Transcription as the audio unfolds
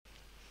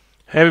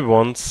Hey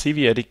everyone,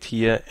 CV Addict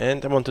here,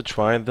 and I want to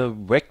try the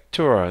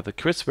Vector, the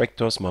Kriss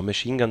Vector small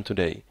machine gun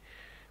today.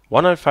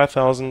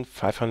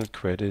 105,500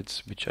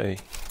 credits, which I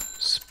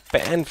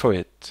spent for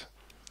it.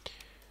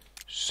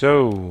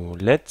 So,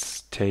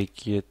 let's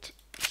take it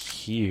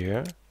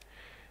here.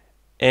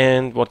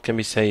 And what can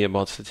we say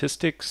about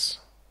statistics?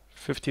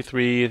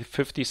 53,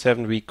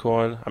 57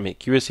 recoil. I mean,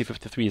 accuracy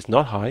 53 is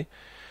not high.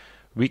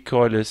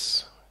 Recoil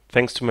is,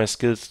 thanks to my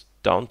skills,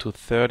 down to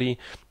 30.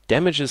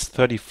 Damage is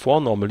 34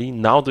 normally.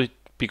 Now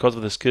because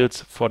of the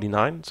skills,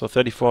 49. So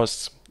 34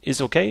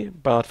 is okay,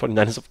 but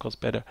 49 is of course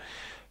better.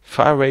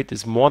 Fire rate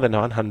is more than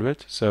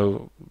 100,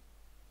 so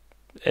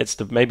it's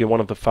maybe one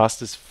of the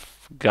fastest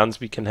guns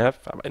we can have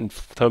in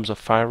terms of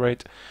fire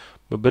rate.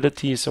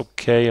 Mobility is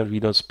okay, and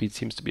reload speed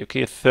seems to be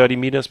okay. At 30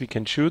 meters we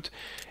can shoot,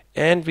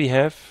 and we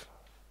have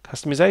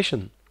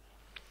customization.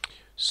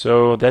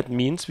 So that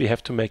means we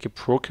have to make a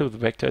pro kill with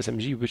Vector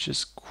SMG, which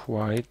is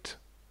quite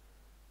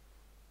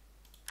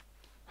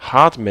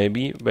hard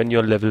maybe when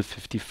you're level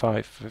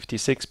 55,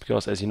 56,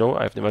 because as you know,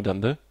 I've never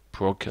done the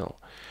pro kill.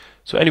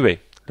 So anyway,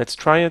 let's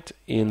try it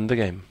in the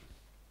game.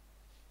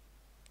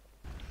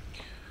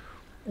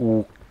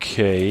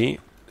 Okay,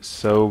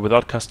 so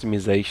without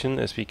customization,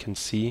 as we can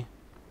see,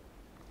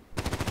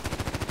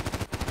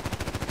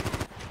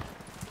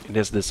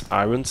 there's this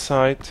iron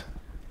sight.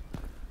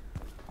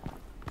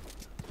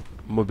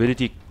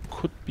 Mobility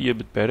could be a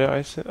bit better,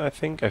 I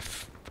think.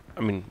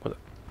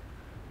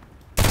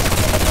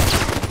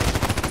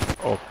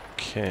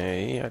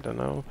 Okay, I don't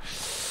know.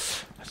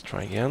 Let's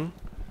try again.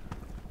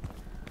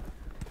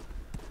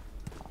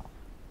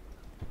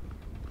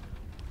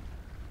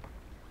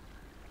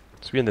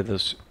 It's weird that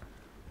those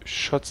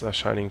shots are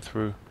shining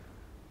through.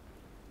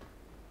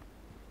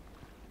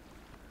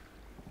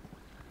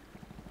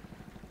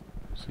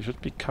 So he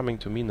should be coming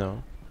to me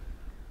now.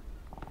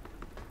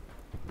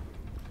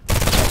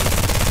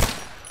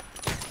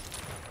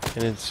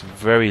 And it's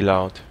very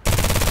loud.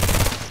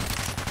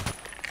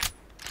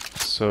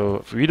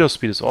 So reload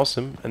speed is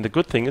awesome, and the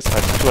good thing is I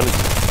have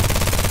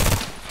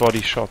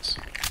 240 shots.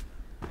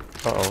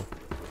 Uh-oh.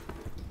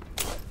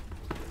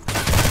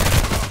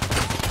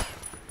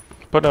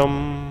 But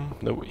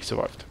no, he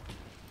survived.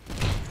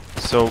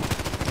 So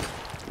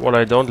what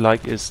I don't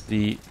like is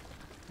the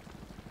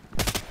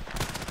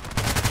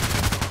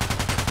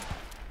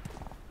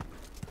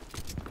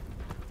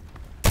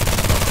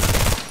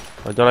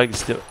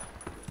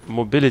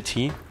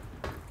mobility.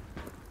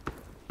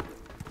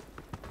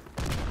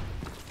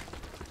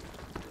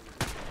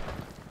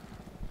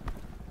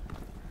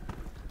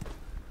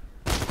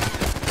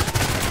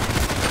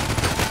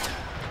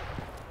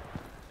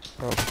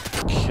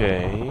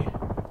 Okay.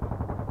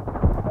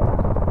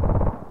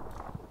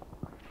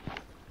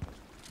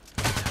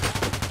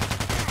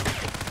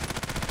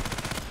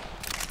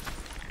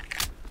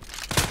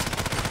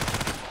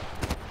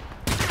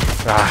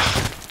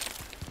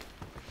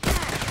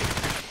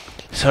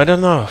 So I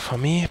don't know, for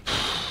me,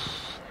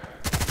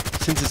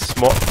 since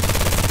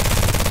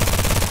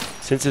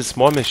it's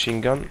small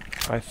machine gun,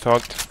 I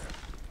thought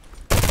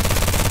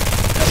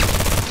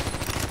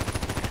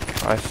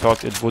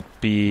it would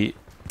be,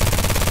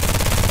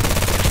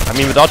 I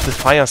mean, without the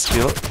fire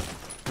skill,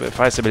 the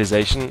fire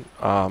stabilization,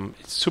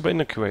 it's super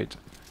inaccurate.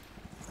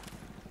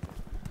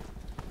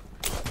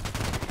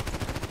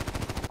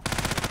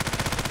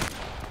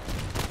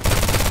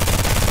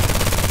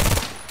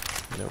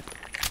 Nope.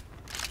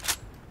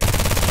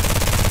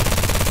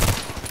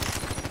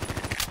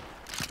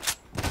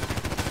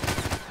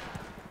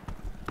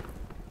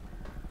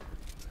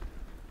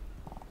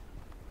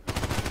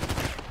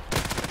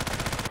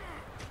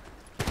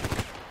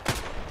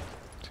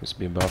 Seems to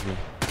be above me.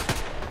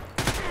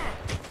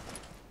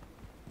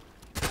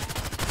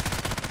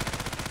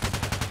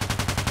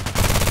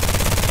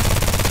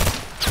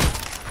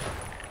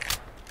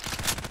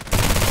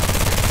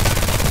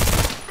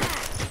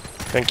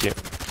 Thank you.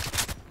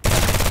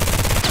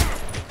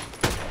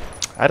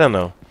 I don't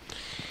know.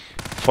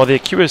 For the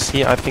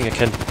accuracy, I think I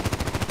can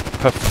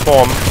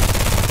perform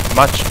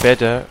much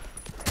better.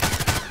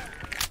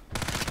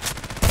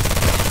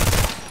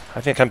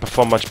 I think I can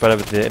perform much better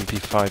with the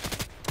MP5.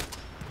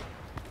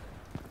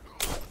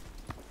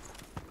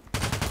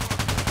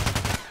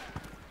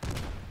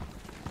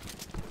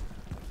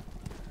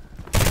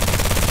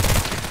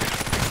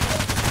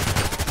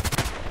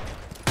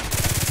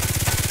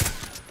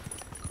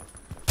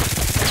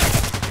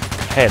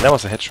 Hey, that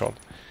was a headshot.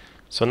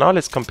 So now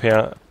let's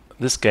compare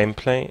this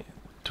gameplay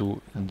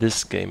to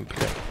this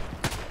gameplay.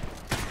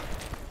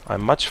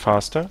 I'm much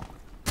faster,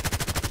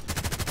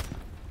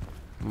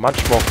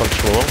 much more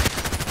control,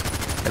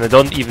 and I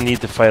don't even need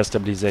the fire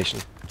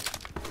stabilization.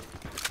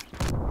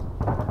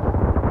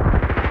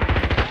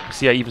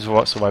 See, I even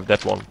survived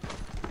that one.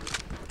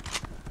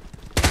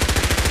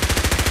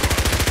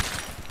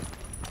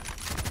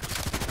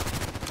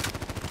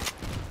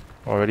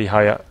 Already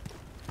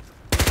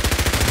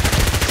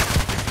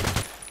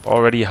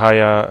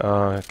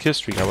higher kill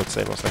streak, I would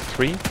say. It was like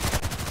 3.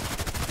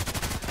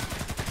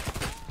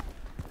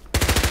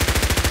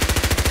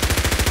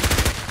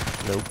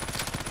 Nope.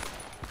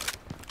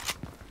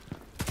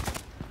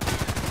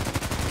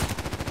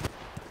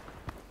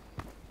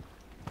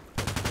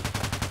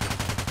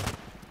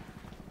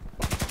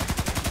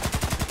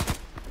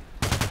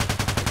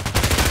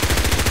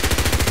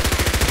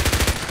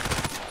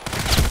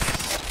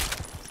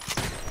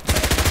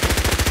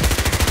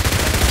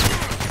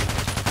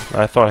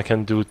 I thought I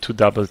can do 2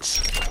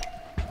 doubles.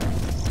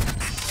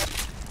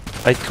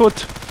 I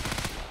could.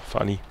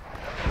 Funny.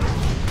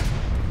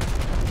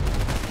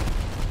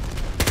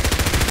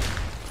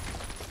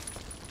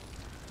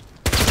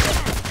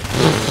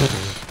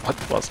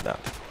 What was that?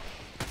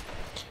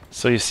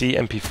 So you see,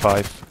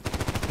 MP5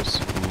 is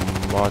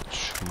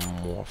much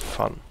more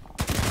fun.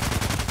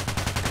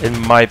 In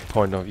my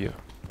point of view.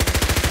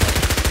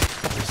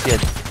 You see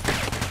it.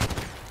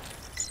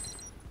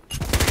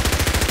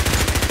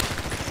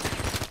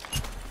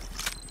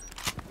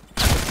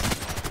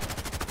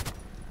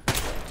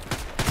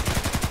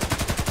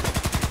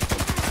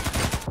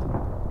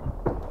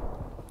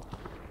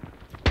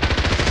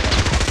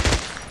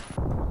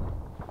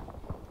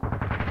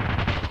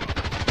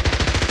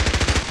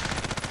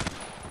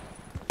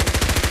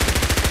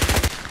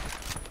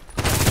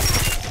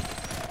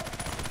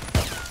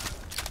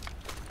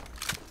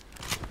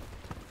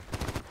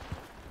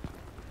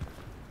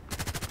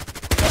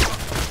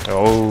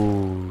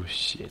 Oh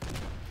shit.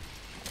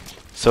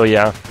 So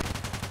yeah.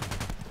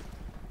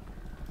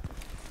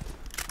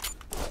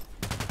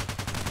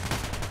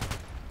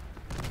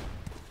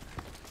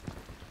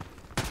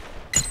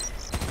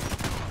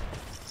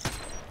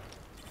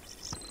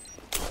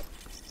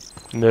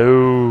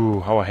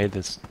 No, how I hate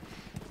this.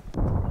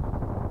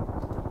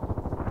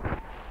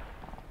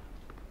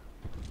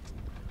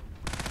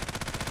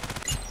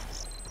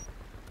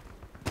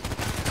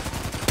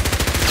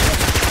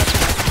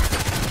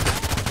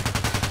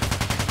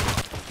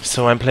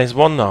 So I'm place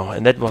 1 now,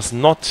 and that was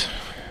not...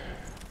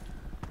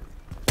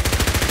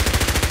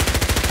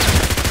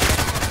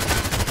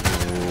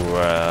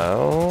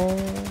 Well...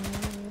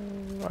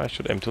 I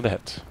should aim to the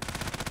head.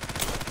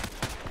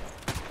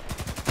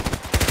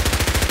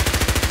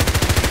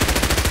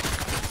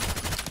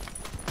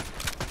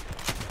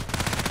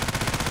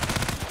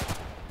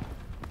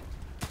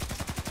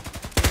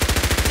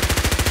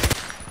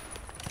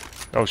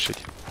 Oh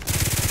shit.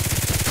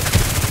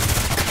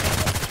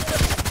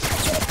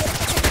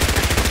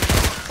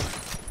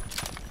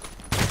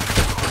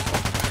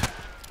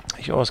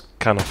 It was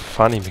kind of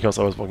funny because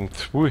I was walking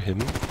through him.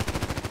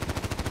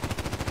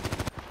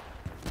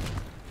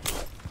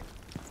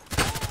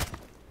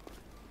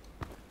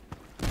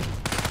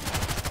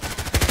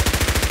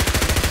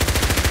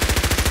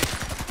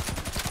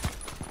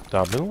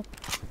 Double.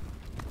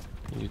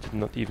 You did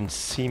not even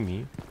see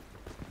me.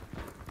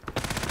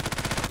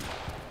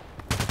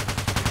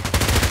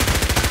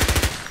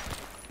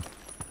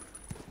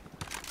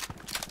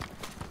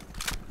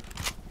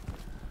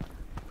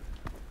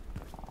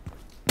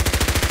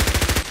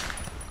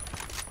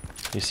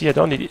 You see, I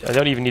don't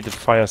even need the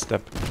fire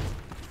step.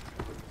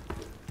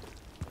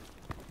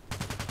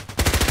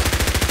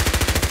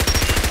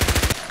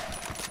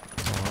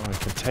 Oh, I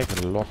can take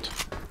a lot.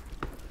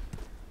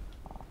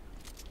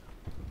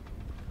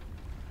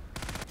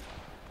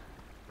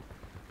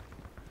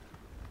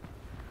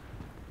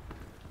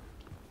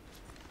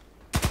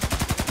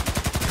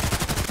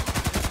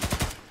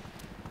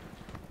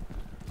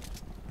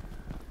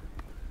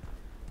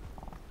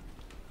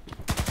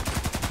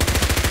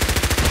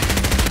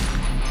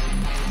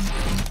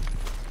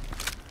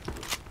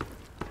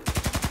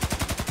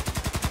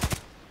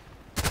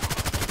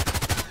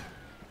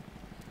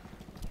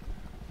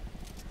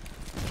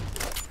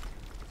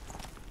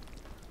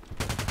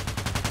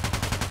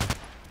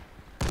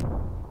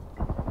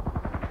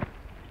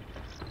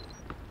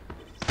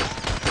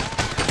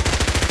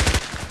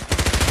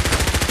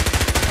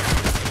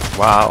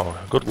 Wow,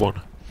 good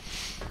one.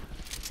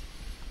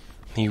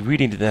 He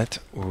really did that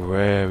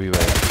very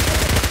well.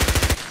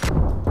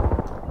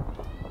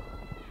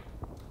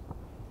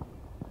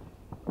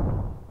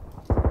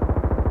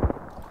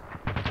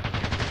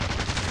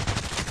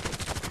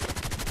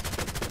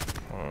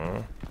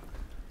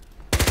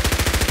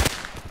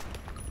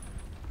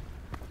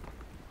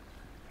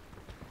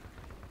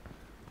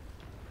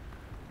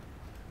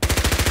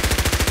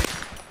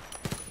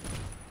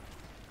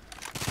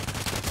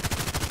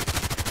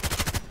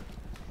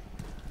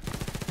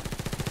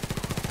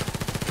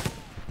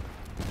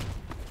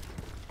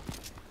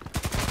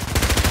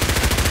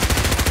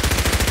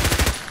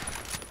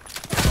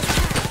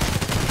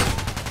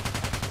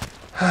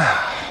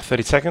 Ah,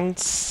 30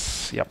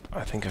 seconds. Yep,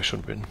 I think I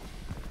should win.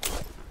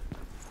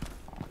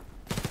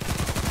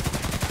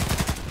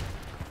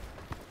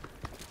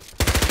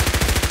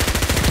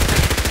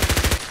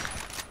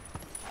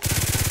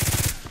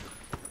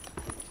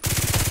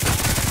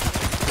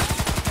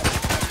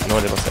 No,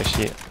 that was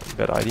actually a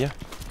bad idea.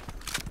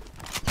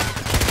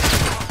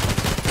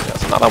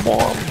 There's another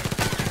one.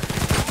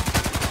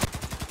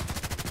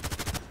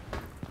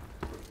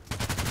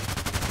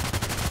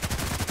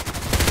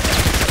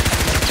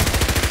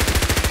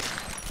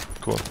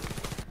 Cool.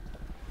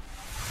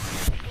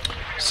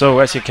 So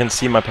as you can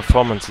see, my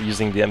performance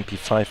using the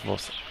MP5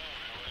 was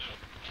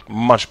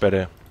much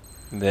better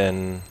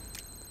than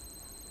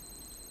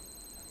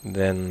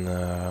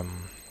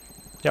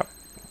yeah,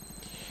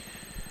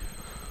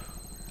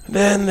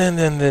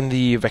 than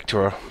the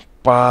Vector.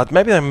 But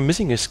maybe I'm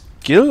missing a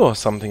skill or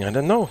something. I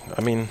don't know.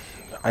 I mean,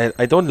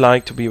 I don't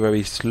like to be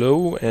very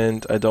slow,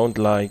 and I don't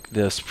like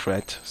the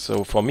spread.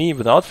 So for me,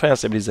 without fire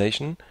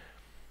stabilization,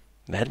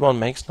 that one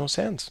makes no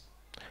sense.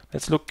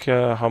 Let's look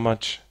how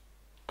much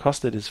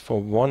cost it is. For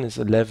one is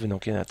 11.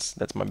 Okay,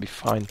 that might be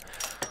fine.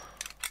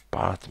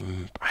 But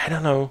I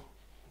don't know.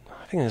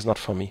 I think it's not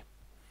for me.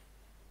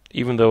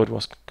 Even though it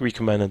was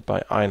recommended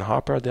by Iron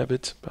Harper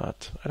Debit,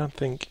 but I don't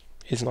think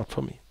it's not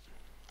for me.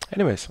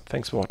 Anyways,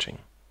 thanks for watching.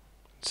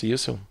 See you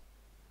soon.